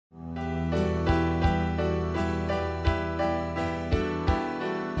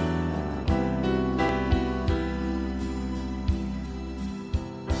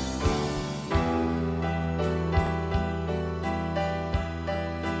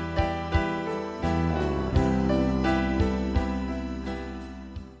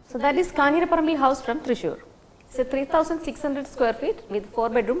that is Kanjiraparambil house from Thrissur. It's a 3,600 square feet with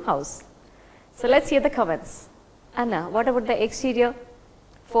 4-bedroom house. So let's hear the comments. Anna, what about the exterior,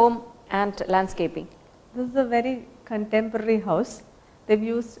 foam and landscaping? This is a very contemporary house. They've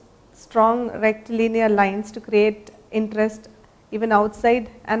used strong rectilinear lines to create interest even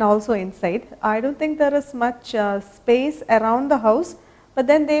outside and also inside. I don't think there is much space around the house, but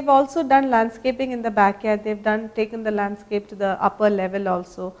then they've also done landscaping in the backyard. They've taken the landscape to the upper level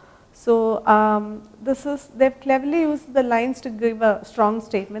also. So they've cleverly used the lines to give a strong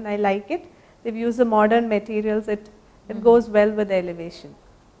statement. I like it. They've used the modern materials. It goes well with the elevation.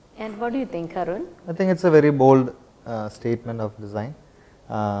 And what do you think, Arun? I think it's a very bold statement of design.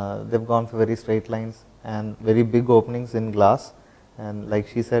 They've gone for very straight lines and very big openings in glass. And like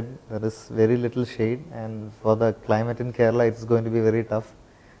she said, there is very little shade, and for the climate in Kerala, it's going to be very tough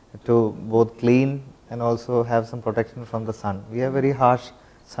to both clean and also have some protection from the sun. We have very harsh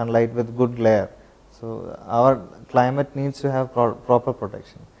sunlight with good glare. So our climate needs to have proper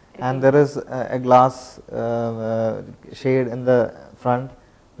protection. Okay. And there is a glass shade in the front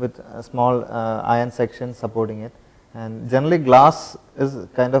with a small iron section supporting it. And generally glass is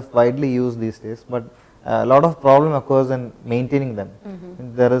kind of widely used these days, but a lot of problem occurs in maintaining them.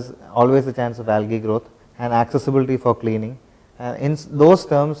 There is always a chance of algae growth and accessibility for cleaning. In those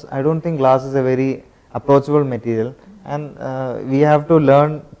terms, I don't think glass is a very approachable material, and we have to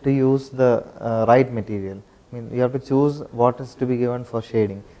learn to use the right material. I mean, we have to choose what is to be given for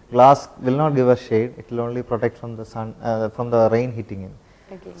shading. Glass will not give us shade; it will only protect from the sun, from the rain hitting in.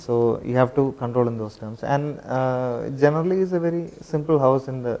 Okay. So you have to control in those terms. And generally, it's a very simple house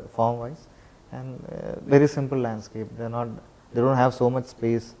in the form wise, and very simple landscape. They don't have so much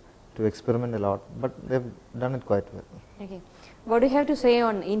space to experiment a lot, but they've done it quite well. Okay. What do you have to say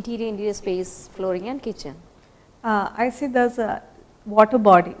on interior space, flooring and kitchen? I see there's a water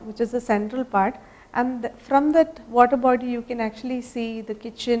body, which is the central part, and from that water body you can actually see the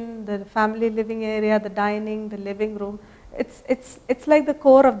kitchen, the family living area, the dining, the living room. It's like the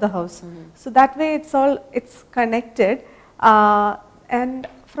core of the house. So that way it's connected, and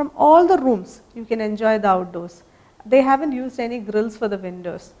from all the rooms you can enjoy the outdoors. They haven't used any grills for the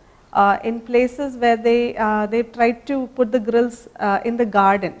windows. In places where they've tried to put the grills in the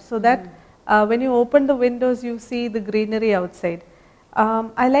garden, so that when you open the windows you see the greenery outside.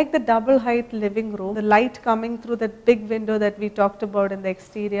 I like the double height living room. The light coming through that big window that we talked about in the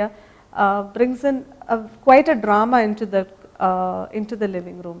exterior brings in quite a drama into the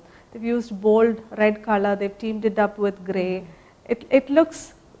living room. They've used bold red color. They've teamed it up with grey. It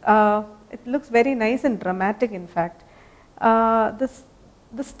looks very nice and dramatic. In fact,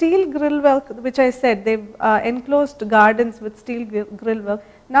 the steel grill work, which I said, they've enclosed gardens with steel grill work.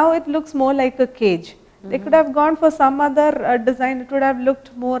 Now it looks more like a cage. They could have gone for some other design. It would have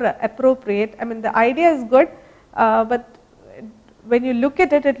looked more appropriate. I mean, the idea is good, but when you look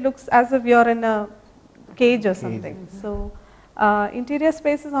at it, it looks as if you're in a cage or something. So interior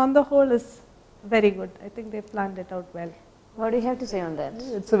spaces on the whole is very good. I think they've planned it out well. What do you have to say on that?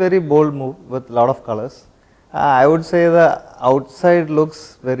 It's a very bold move with a lot of colors. I would say the outside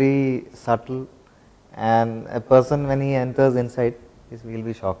looks very subtle, and a person when he enters inside will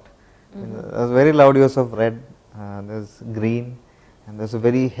be shocked. There's very loud use of red, there's green, and there's a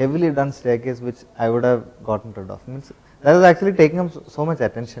very heavily done staircase which I would have gotten rid of. That is actually taking up so much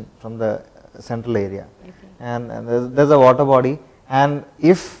attention from the central area. Okay. And there's a water body, and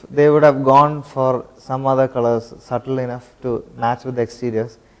if they would have gone for some other colors subtle enough to match with the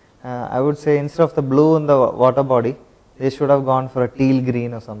exteriors, I would say instead of the blue in the water body, they should have gone for a teal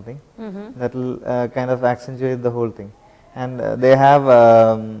green or something. That will kind of accentuate the whole thing. And they have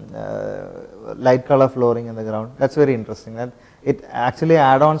light color flooring in the ground. That's very interesting. That it actually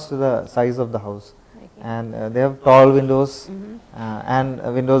adds to the size of the house. Okay. And they have tall windows and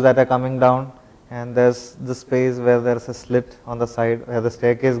windows that are coming down. And there's the space where there's a slit on the side where the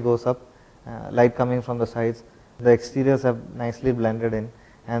staircase goes up, light coming from the sides. The exteriors have nicely blended in,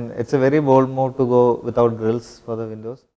 and it's a very bold move to go without grills for the windows.